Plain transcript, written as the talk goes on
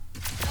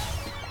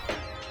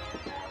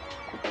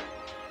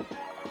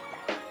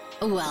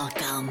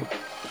Welcome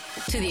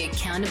to the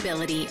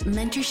Accountability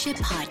Mentorship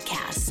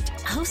Podcast,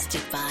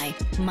 hosted by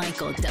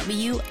Michael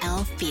W.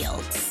 L.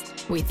 Fields.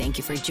 We thank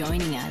you for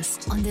joining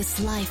us on this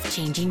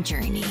life-changing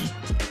journey.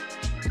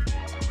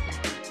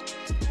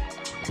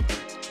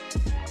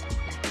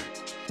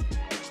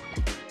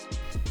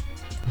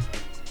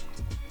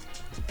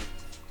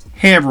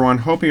 Hey everyone,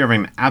 hope you're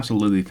having an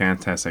absolutely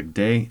fantastic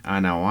day.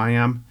 I know I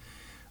am.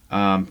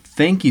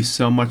 Thank you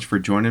so much for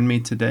joining me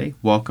today.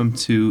 Welcome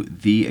to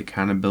the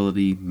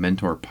Accountability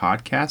Mentor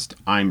Podcast.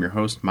 I'm your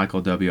host, Michael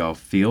W. L.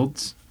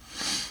 Fields.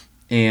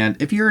 And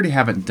if you already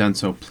haven't done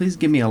so, please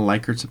give me a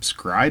like or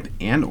subscribe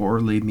and or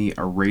leave me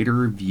a rate or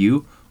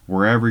review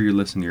wherever you're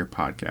listening to your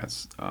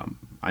podcasts.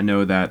 I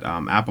know that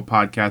Apple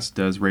Podcasts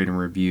does rate and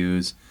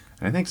reviews,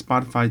 and I think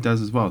Spotify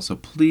does as well. So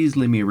please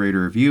leave me a rate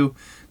or review.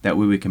 That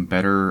way we can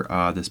better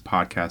this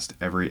podcast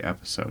every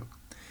episode.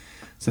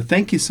 So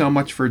thank you so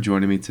much for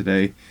joining me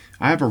today.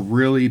 I have a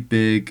really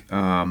big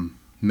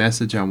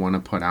message I want to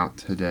put out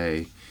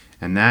today,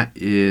 and that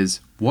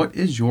is, what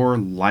is your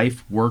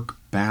life-work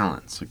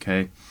balance?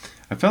 Okay,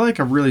 I felt like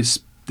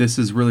this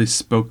has really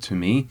spoke to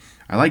me.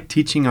 I like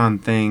teaching on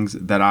things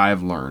that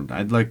I've learned.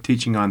 I'd like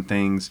teaching on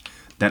things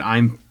that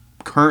I'm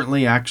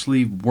currently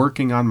actually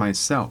working on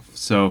myself.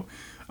 So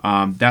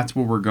that's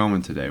where we're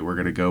going today. We're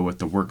going to go with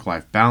the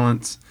work-life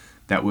balance.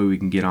 That way we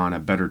can get on a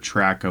better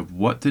track of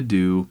what to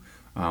do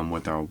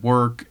with our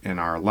work and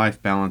our life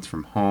balance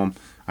from home.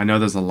 I know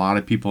there's a lot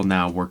of people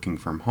now working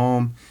from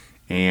home,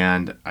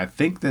 and I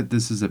think that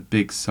this is a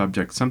big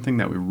subject, something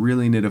that we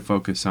really need to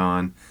focus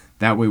on.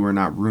 That way we're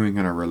not ruining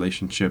our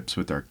relationships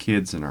with our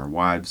kids and our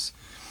wives,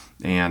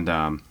 and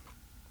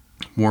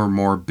we're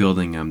more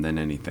building them than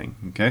anything,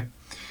 okay?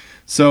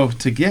 So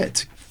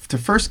to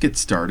first get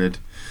started,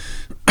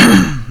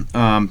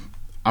 I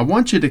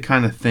want you to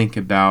kind of think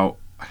about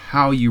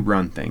how you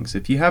run things.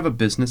 If you have a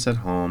business at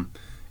home,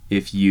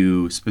 if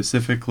you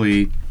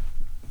specifically,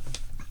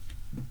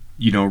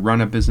 run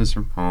a business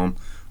from home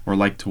or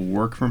like to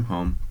work from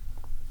home,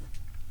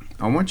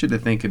 I want you to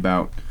think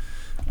about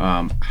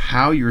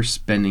how you're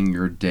spending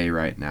your day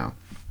right now.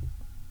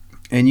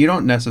 And you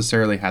don't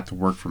necessarily have to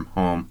work from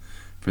home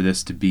for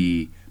this to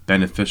be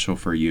beneficial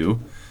for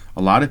you.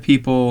 A lot of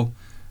people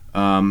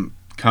come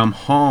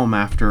home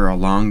after a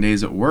long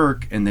days at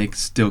work and they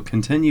still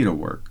continue to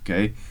work,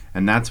 okay?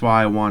 And that's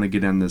why I want to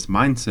get in this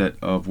mindset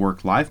of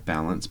work-life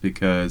balance,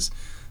 because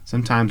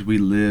sometimes we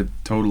live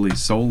totally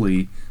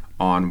solely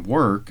on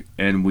work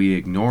and we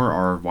ignore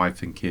our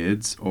wife and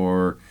kids,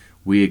 or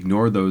we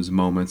ignore those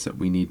moments that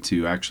we need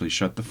to actually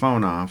shut the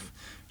phone off,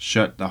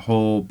 shut the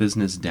whole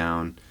business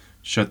down,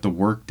 shut the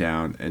work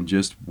down, and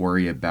just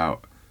worry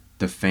about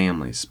the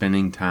family,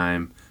 spending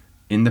time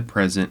in the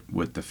present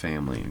with the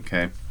family,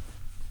 okay?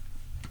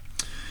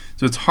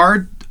 So it's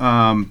hard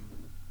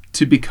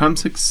to become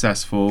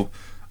successful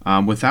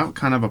without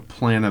kind of a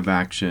plan of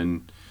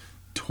action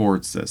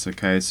towards this,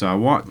 okay? So I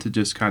want to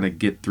just kind of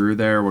get through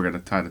there. We're going to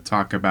try to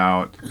talk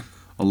about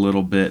a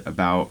little bit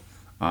about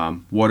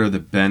what are the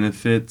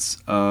benefits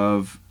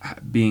of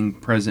being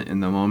present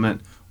in the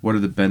moment, what are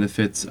the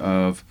benefits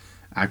of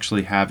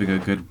actually having a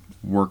good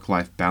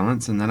work-life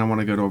balance, and then I want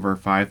to go over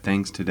 5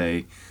 things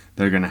today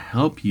that are going to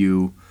help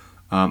you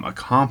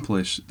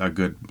accomplish a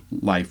good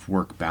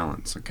life-work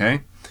balance,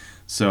 okay?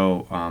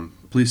 So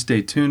please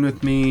stay tuned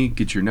with me.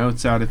 Get your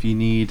notes out if you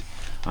need.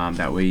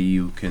 That way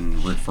you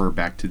can refer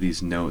back to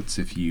these notes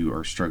if you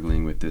are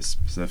struggling with this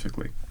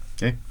specifically.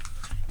 Okay.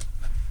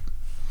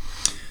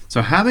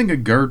 So having a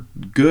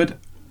good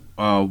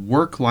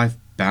work-life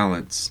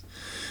balance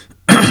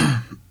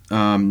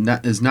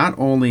is not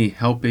only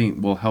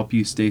will help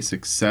you stay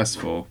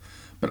successful,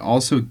 but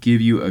also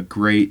give you a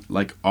great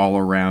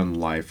all-around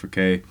life.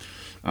 Okay.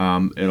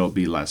 It'll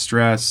be less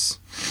stress,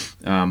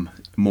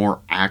 more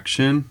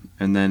action,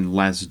 and then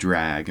less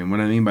drag. And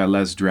what I mean by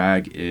less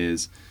drag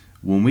is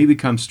when we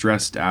become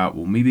stressed out,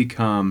 when we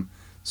become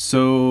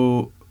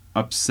so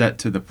upset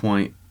to the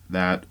point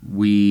that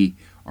we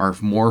are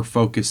more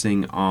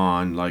focusing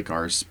on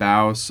our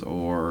spouse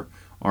or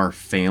our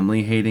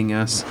family hating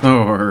us,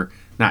 or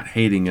not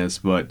hating us,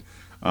 but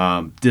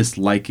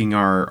disliking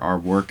our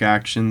work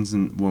actions,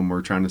 and when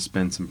we're trying to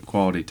spend some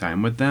quality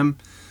time with them.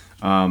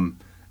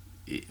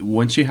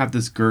 Once you have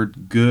this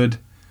good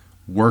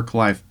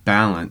work-life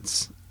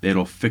balance,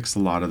 it'll fix a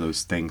lot of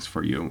those things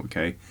for you,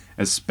 okay?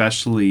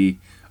 Especially,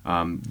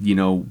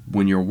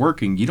 when you're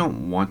working, you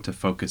don't want to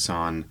focus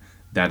on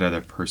that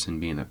other person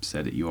being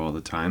upset at you all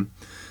the time.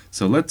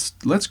 So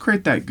let's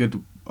create that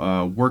good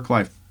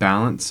work-life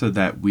balance so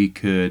that we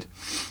could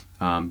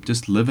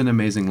just live an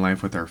amazing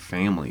life with our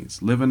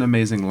families, live an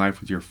amazing life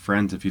with your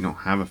friends if you don't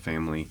have a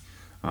family,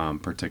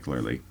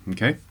 particularly,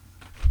 okay?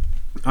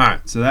 All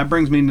right, so that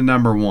brings me to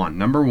number 1.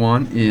 Number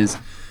 1 is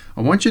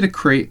I want you to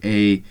create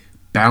a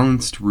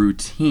balanced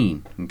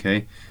routine,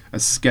 okay? A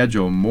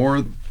schedule,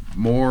 more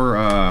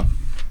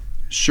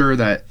sure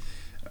that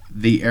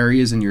the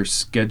areas in your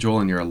schedule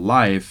and your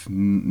life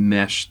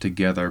mesh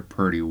together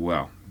pretty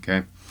well,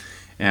 okay?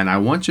 And I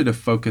want you to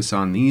focus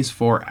on these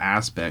 4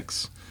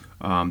 aspects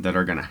that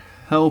are going to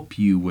help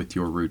you with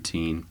your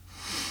routine.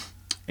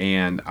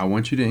 And I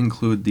want you to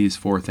include these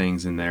 4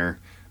 things in there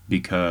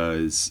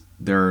because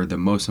they're the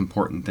most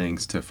important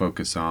things to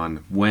focus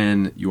on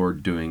when you're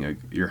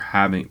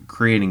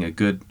creating a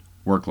good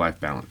work-life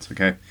balance,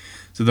 okay?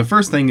 So the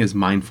first thing is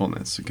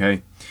mindfulness,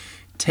 okay?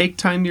 Take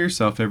time to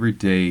yourself every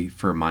day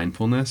for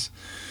mindfulness.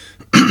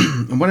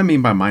 And what I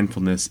mean by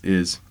mindfulness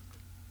is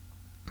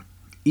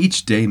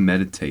each day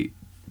meditate,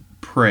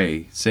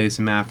 pray, say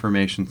some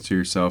affirmations to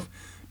yourself,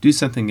 do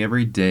something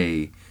every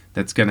day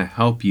that's going to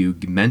help you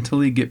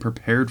mentally get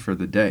prepared for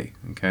the day,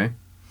 okay?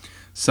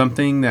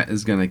 Something that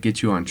is going to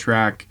get you on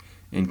track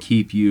and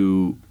keep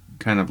you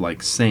kind of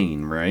like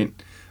sane, right?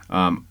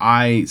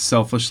 I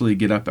selfishly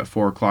get up at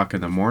 4 o'clock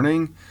in the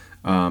morning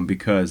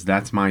because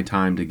that's my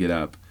time to get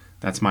up.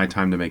 That's my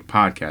time to make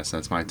podcasts.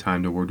 That's my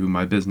time to do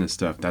my business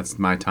stuff. That's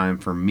my time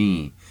for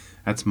me.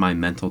 That's my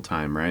mental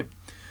time, right?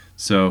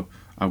 So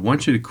I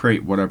want you to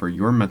create whatever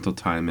your mental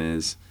time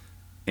is.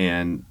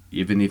 And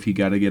even if you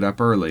got to get up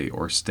early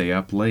or stay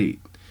up late,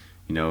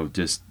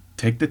 just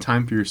take the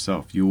time for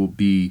yourself. You will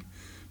be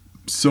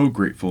so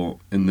grateful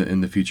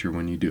in the future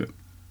when you do it.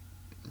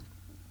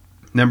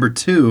 Number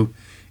 2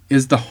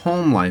 is the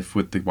home life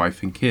with the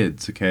wife and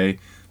kids, okay?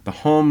 The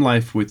home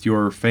life with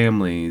your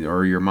family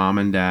or your mom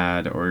and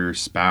dad or your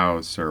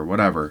spouse or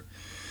whatever.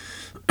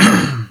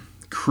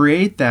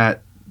 Create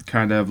that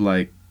kind of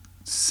like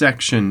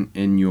section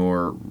in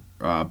your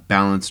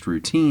balanced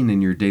routine,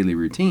 in your daily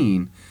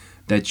routine,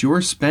 that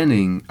you're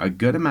spending a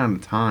good amount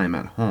of time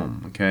at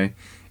home, okay?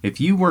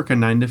 If you work a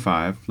 9 to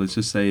 5, let's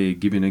just say,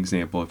 give you an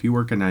example. If you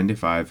work a 9 to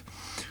 5,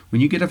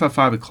 when you get up at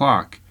 5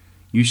 o'clock,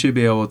 you should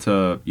be able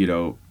to,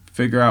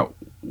 figure out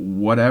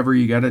whatever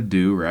you got to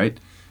do, right?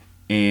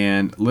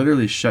 And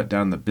literally shut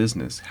down the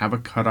business. Have a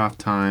cutoff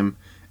time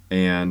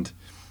and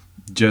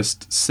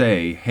just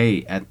say,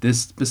 hey, at this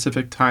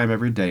specific time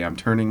every day, I'm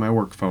turning my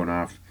work phone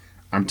off.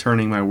 I'm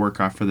turning my work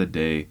off for the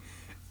day.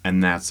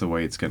 And that's the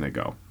way it's going to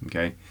go,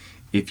 okay?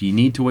 If you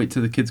need to wait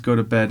till the kids go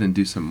to bed and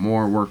do some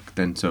more work,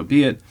 then so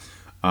be it.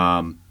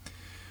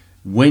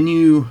 When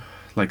you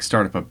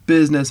start up a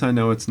business, I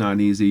know it's not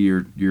easy.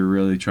 You're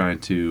really trying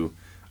to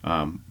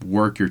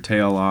work your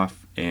tail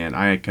off, and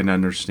I can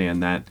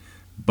understand that.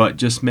 But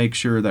just make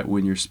sure that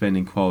when you're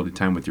spending quality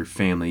time with your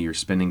family, you're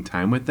spending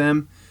time with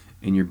them,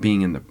 and you're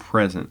being in the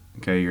present.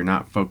 Okay, you're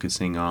not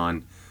focusing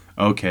on,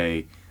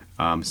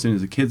 as soon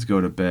as the kids go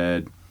to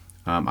bed,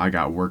 I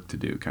got work to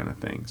do, kind of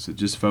thing. So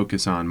just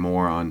focus on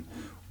more on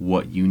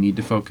what you need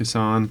to focus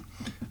on,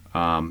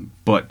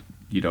 but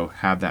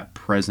have that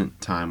present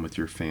time with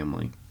your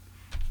family.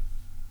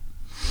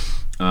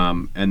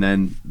 And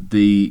then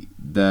the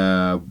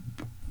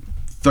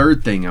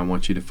third thing I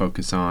want you to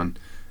focus on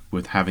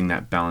with having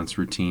that balanced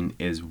routine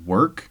is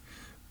work,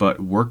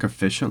 but work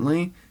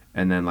efficiently.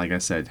 And then, like I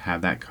said,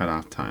 have that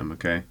cutoff time,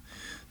 okay?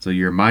 So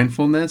your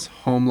mindfulness,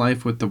 home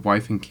life with the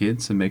wife and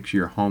kids, so make sure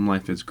your home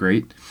life is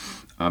great.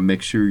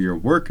 Make sure your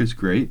work is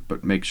great,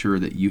 but make sure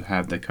that you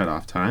have the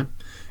cutoff time.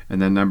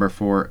 And then number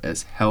 4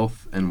 is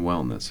health and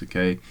wellness,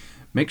 okay?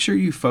 Make sure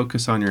you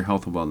focus on your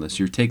health and wellness.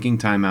 You're taking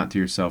time out to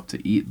yourself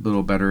to eat a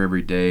little better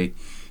every day.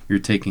 You're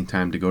taking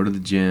time to go to the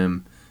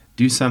gym.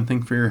 Do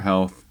something for your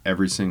health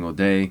every single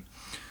day.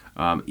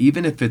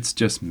 Even if it's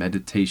just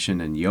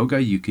meditation and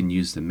yoga, you can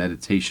use the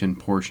meditation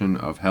portion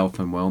of health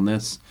and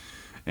wellness.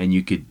 And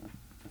you could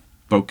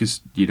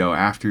focus,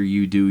 after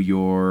you do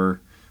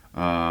your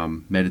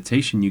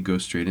meditation, you go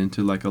straight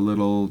into like a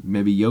little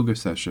maybe yoga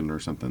session or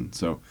something.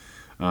 So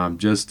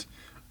just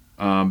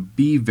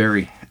be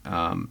very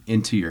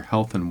into your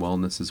health and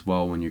wellness as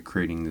well when you're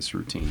creating this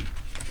routine.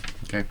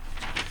 Okay.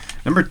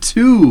 Number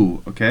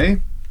 2,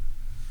 okay,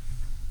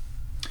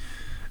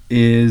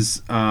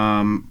 is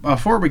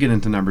before we get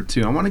into number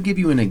 2, I want to give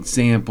you an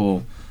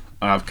example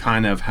of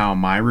kind of how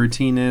my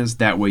routine is.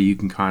 That way you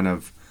can kind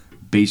of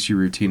base your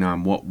routine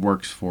on what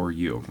works for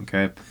you,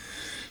 okay?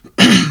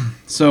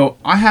 So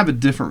I have a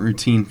different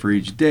routine for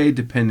each day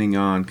depending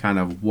on kind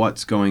of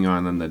what's going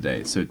on in the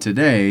day. So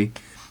today,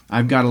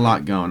 I've got a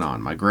lot going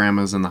on. My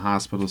grandma's in the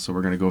hospital, so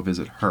we're going to go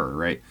visit her,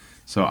 right?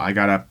 So I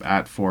got up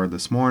at 4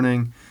 this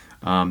morning.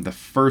 The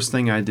first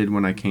thing I did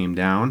when I came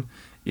down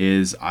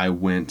is I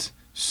went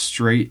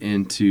straight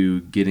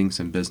into getting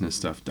some business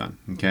stuff done,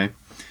 okay?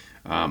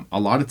 A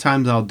lot of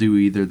times I'll do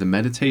either the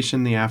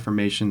meditation, the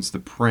affirmations, the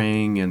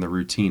praying, and the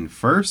routine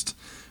first,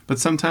 but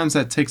sometimes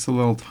that takes a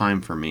little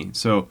time for me.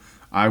 So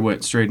I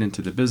went straight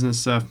into the business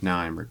stuff. Now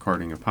I'm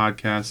recording a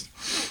podcast.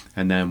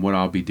 And then what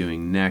I'll be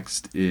doing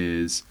next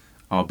is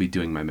I'll be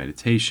doing my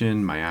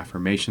meditation, my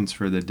affirmations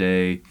for the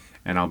day,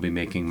 and I'll be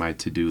making my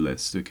to-do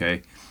list,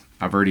 okay?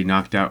 I've already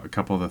knocked out a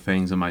couple of the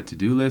things on my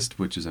to-do list,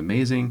 which is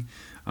amazing.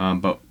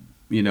 But,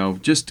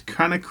 just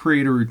kind of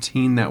create a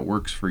routine that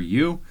works for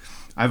you.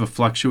 I have a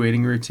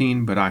fluctuating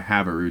routine, but I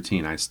have a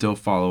routine. I still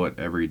follow it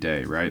every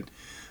day, right?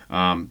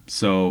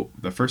 So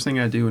the first thing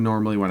I do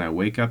normally when I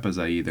wake up is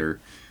I either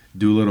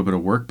do a little bit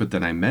of work, but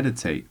then I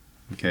meditate,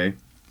 okay?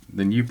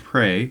 Then you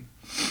pray,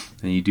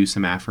 and you do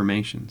some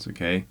affirmations,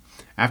 okay?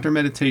 After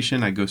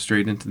meditation, I go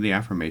straight into the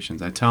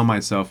affirmations. I tell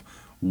myself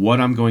what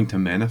I'm going to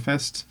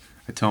manifest.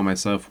 I tell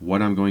myself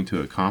what I'm going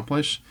to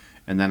accomplish,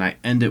 and then I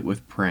end it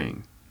with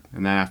praying.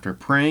 And then after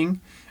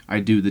praying, I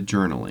do the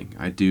journaling.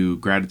 I do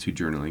gratitude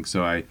journaling.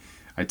 So I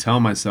tell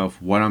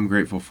myself what I'm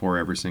grateful for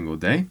every single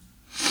day.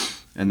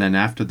 And then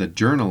after the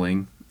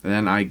journaling,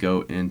 then I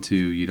go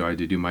into, I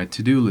do my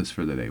to-do list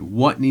for the day.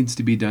 What needs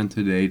to be done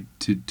today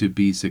to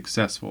be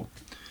successful?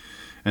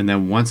 And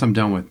then once I'm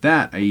done with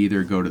that, I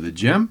either go to the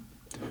gym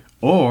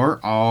or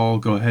I'll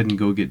go ahead and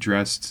go get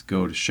dressed,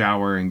 go to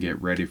shower, and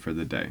get ready for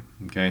the day.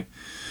 Okay?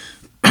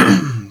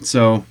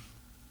 So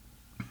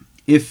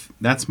if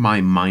that's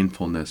my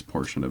mindfulness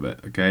portion of it,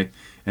 okay?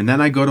 And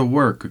then I go to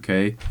work,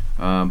 okay?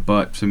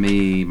 But to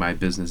me, my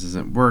business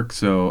isn't work,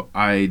 so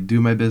I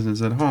do my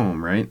business at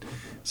home, right?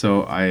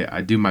 So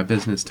I do my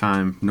business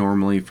time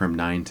normally from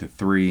 9 to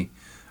 3,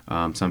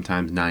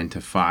 sometimes 9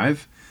 to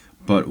 5.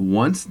 But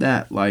once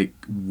that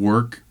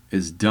work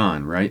is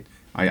done, right?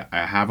 I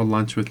have a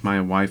lunch with my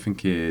wife and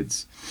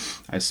kids.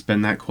 I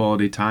spend that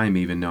quality time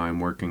even though I'm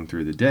working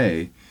through the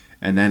day.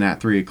 And then at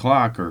 3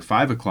 o'clock or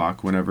 5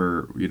 o'clock,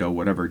 whatever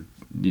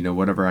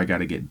I got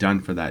to get done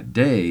for that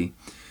day,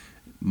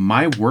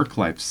 my work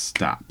life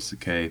stops,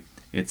 okay?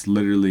 It's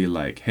literally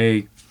like,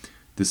 hey,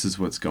 this is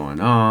what's going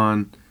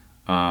on.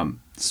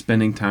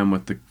 Spending time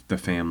with the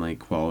family,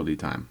 quality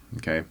time,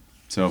 okay?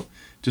 So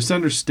just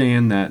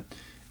understand that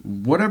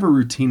whatever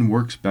routine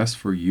works best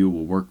for you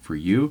will work for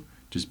you.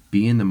 Just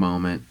be in the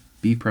moment,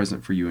 be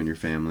present for you and your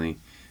family,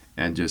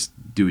 and just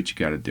do what you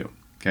got to do,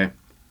 okay?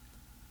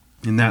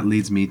 And that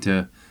leads me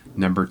to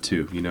number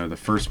 2. The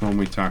first one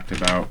we talked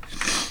about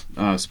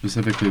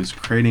specifically was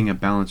creating a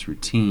balanced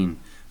routine,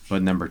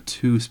 but number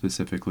 2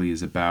 specifically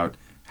is about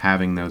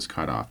having those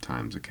cutoff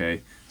times,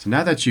 okay? So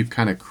now that you've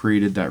kind of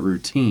created that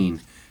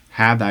routine,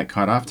 have that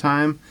cutoff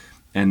time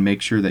and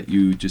make sure that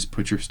you just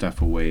put your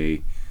stuff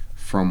away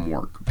from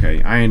work,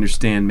 okay? I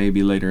understand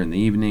maybe later in the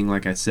evening,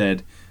 like I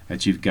said,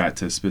 that you've got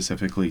to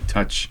specifically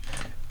touch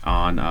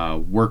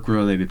on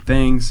work-related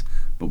things,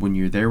 but when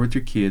you're there with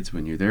your kids,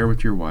 when you're there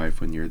with your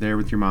wife, when you're there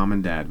with your mom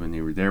and dad, when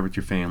you're there with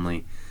your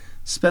family,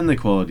 spend the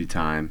quality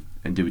time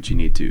and do what you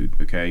need to,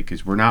 okay?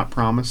 Because we're not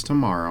promised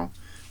tomorrow.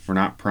 We're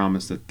not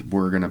promised that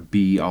we're going to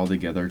be all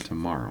together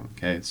tomorrow,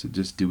 okay? So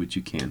just do what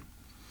you can.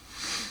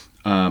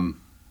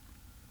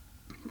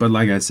 But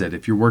like I said,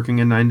 if you're working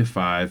a 9 to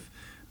 5,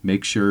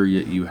 make sure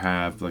you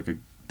have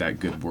that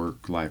good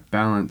work-life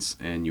balance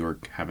and you're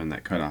having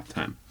that cutoff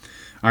time.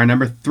 All right,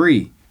 number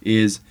 3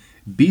 is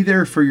be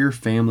there for your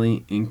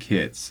family and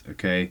kids,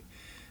 okay?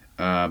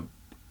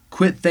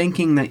 Quit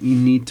thinking that you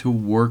need to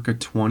work a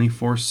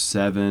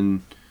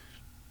 24/7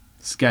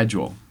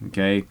 schedule,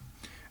 okay?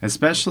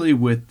 Especially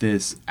with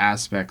this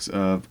aspects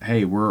of,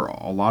 hey, a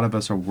lot of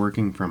us are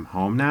working from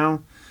home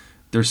now.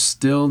 There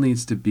still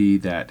needs to be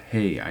that,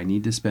 hey, I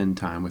need to spend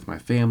time with my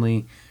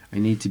family. I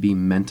need to be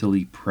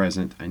mentally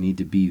present. I need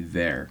to be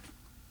there,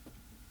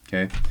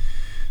 okay?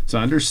 So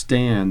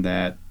understand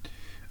that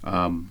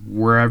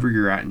wherever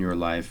you're at in your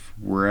life,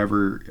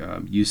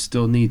 wherever you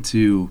still need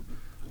to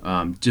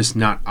just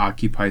not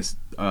occupy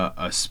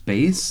a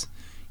space,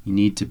 you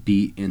need to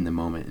be in the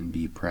moment and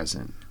be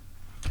present,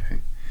 okay?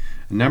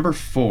 Number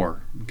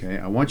 4, okay,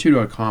 I want you to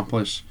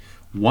accomplish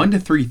 1 to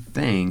 3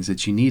 things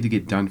that you need to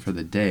get done for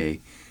the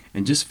day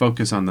and just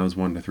focus on those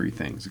 1 to 3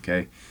 things,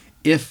 okay?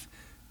 If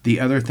the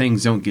other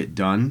things don't get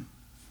done,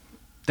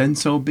 then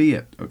so be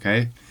it,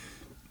 okay?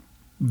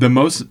 The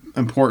most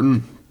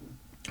important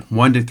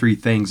 1 to 3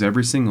 things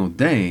every single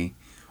day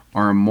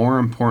are more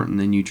important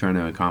than you trying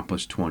to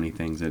accomplish 20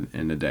 things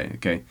in a day,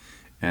 okay?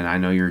 And I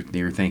know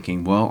you're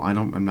thinking, well,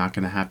 I'm not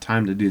going to have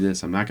time to do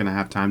this. I'm not going to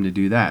have time to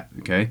do that,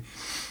 okay?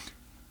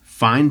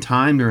 Find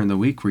time during the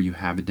week where you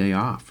have a day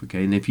off,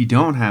 okay? And if you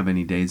don't have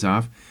any days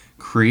off,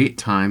 create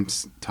time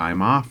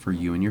off for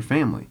you and your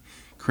family.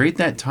 Create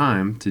that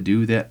time to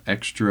do that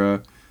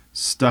extra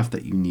stuff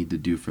that you need to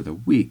do for the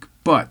week,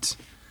 but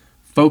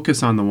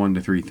focus on the 1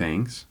 to 3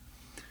 things.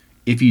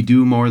 If you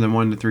do more than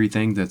 1 to 3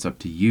 things, that's up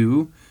to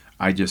you.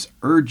 I just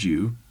urge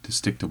you to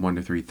stick to 1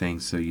 to 3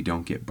 things so you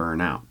don't get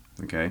burnt out,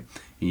 okay?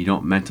 And you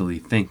don't mentally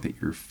think that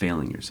you're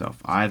failing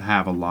yourself. I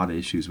have a lot of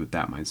issues with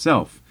that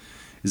myself,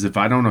 is if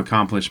I don't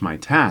accomplish my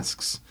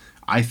tasks,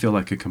 I feel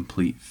like a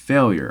complete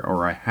failure,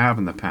 or I have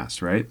in the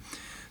past, right?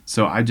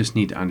 So I just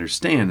need to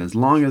understand, as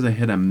long as I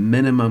hit a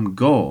minimum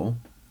goal,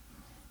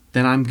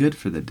 then I'm good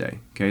for the day,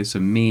 okay? So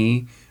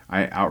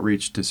I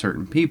outreach to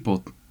certain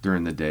people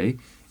during the day.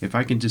 If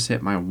I can just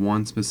hit my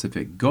one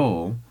specific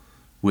goal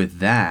with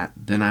that,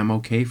 then I'm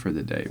okay for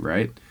the day,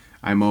 right?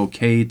 I'm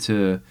okay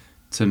to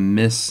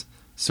miss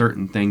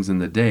certain things in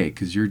the day,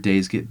 because your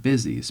days get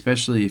busy,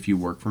 especially if you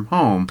work from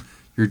home.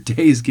 Your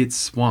days get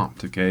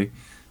swamped, okay?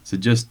 So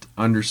just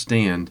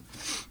understand,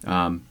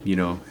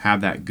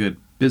 have that good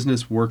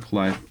business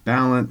work-life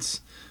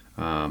balance,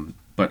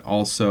 but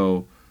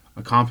also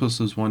accomplish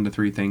those 1 to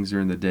 3 things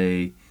during the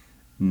day,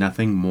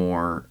 nothing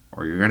more,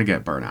 or you're going to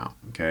get burnt out,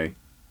 okay?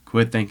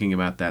 Quit thinking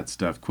about that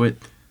stuff. Quit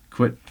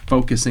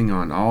focusing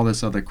on all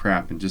this other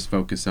crap and just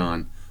focus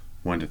on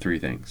 1 to 3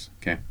 things,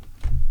 okay?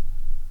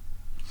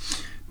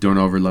 Don't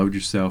overload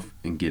yourself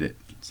and get it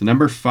So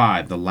number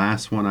 5, the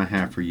last one I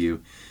have for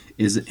you,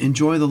 is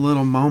enjoy the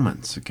little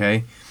moments,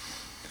 okay?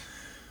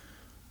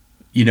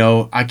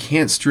 I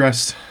can't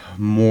stress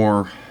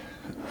more.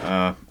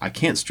 I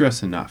can't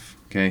stress enough,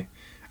 okay?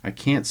 I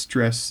can't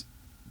stress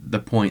the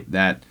point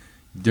that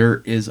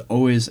there is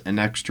always an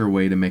extra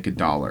way to make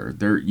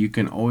 $1. You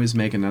can always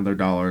make another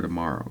 $1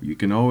 tomorrow. You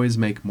can always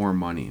make more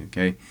money,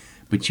 okay?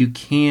 But you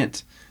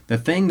can't. The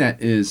thing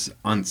that is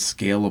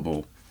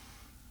unscalable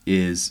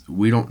is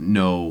we don't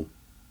know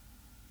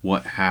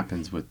what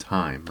happens with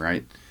time,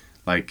 right?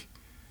 Like,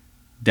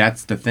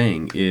 that's the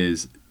thing,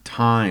 is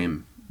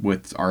time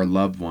with our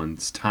loved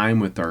ones, time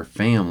with our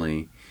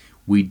family.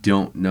 We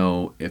don't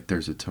know if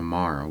there's a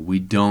tomorrow. We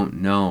don't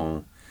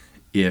know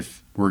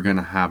if we're going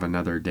to have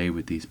another day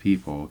with these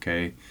people,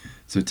 okay?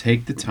 So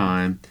take the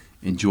time,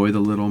 enjoy the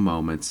little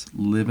moments,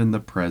 live in the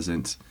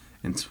present,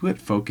 and quit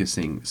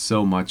focusing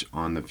so much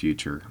on the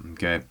future,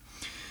 okay?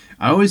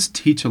 I always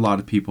teach a lot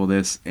of people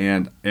this,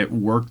 and it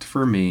worked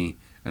for me,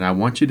 and I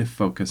want you to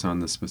focus on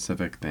the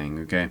specific thing,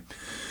 okay?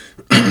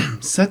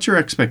 Set your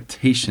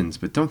expectations,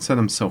 but don't set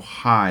them so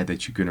high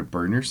that you're going to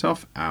burn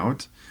yourself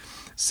out.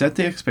 Set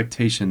the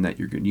expectation that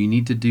you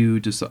need to do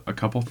just a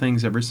couple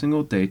things every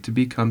single day to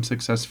become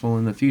successful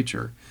in the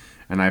future.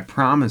 And I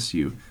promise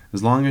you,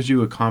 as long as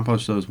you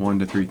accomplish those 1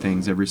 to 3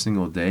 things every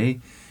single day,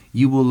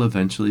 you will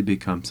eventually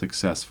become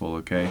successful,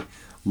 okay?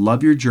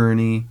 Love your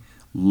journey.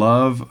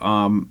 Love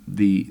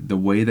the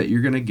way that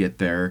you're going to get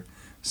there.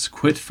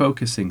 Quit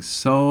focusing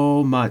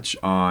so much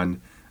on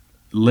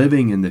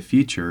living in the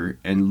future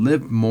and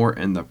live more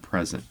in the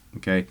present,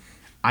 okay?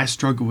 I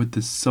struggle with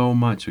this so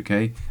much,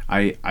 okay?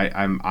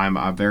 I'm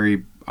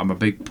a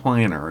big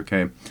planner,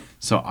 okay?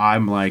 So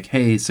I'm like,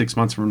 hey, 6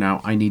 months from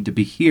now I need to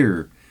be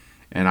here.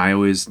 And I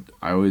always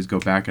go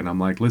back and I'm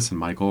like, listen,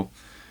 Michael,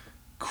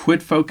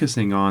 quit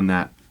focusing on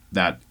that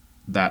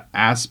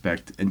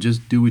aspect and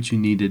just do what you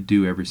need to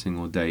do every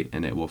single day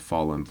and it will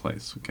fall in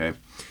place, okay?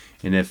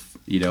 And if,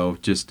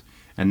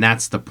 and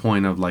that's the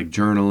point of like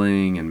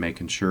journaling and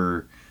making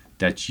sure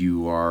that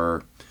you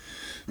are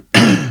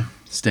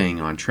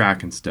staying on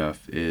track and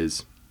stuff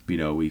is,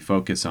 we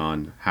focus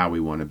on how we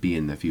want to be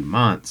in the few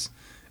months,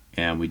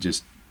 and we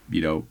just,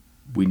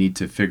 we need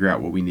to figure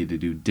out what we need to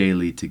do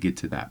daily to get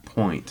to that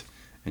point,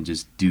 and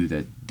just do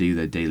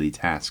the daily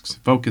tasks.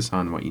 Focus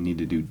on what you need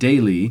to do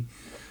daily,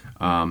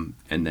 and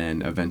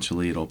then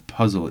eventually it'll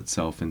puzzle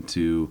itself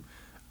into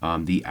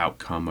the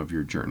outcome of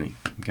your journey.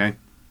 Okay.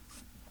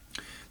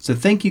 So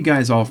thank you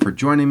guys all for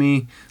joining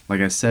me.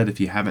 Like I said,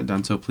 if you haven't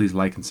done so, please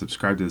like and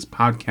subscribe to this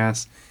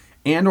podcast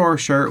and or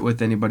share it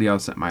with anybody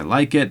else that might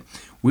like it.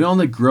 We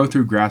only grow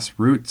through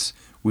grassroots.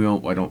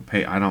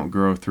 I don't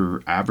grow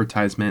through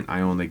advertisement.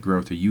 I only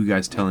grow through you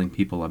guys telling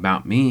people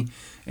about me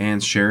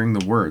and sharing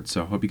the word.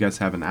 So I hope you guys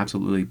have an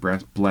absolutely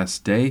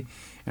blessed day.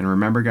 And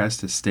remember, guys,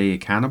 to stay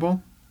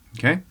accountable.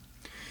 Okay?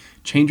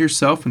 Change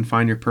yourself and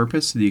find your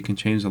purpose so that you can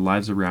change the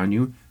lives around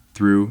you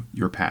through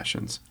your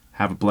passions.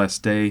 Have a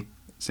blessed day.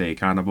 Stay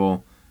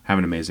accountable. Have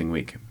an amazing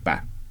week.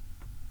 Bye.